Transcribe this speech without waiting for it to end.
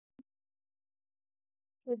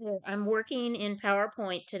Hey there. I'm working in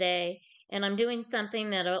PowerPoint today, and I'm doing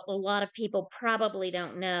something that a lot of people probably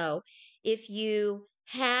don't know. If you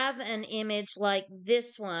have an image like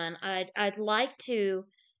this one, I'd like to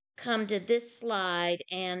come to this slide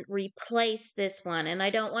and replace this one. And I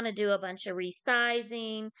don't want to do a bunch of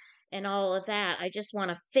resizing and all of that. I just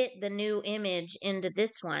want to fit the new image into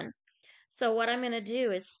this one. So what I'm going to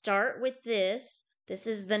do is start with this. This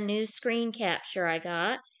is the new screen capture I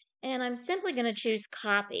got. And I'm simply going to choose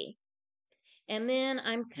copy. And then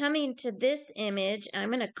I'm coming to this image. I'm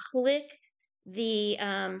going to click the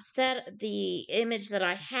the image that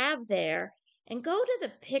I have there and go to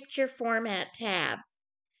the picture format tab.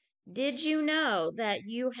 Did you know that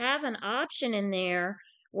you have an option in there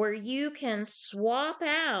where you can swap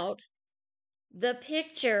out the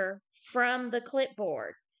picture from the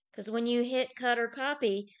clipboard? Because when you hit cut or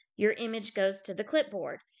copy, your image goes to the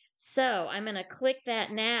clipboard. So I'm going to click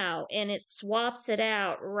that now, and it swaps it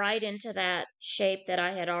out right into that shape that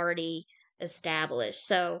I had already established.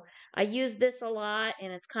 So I use this a lot,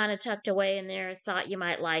 and it's kind of tucked away in there. Thought you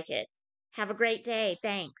might like it. Have a great day.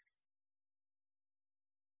 Thanks.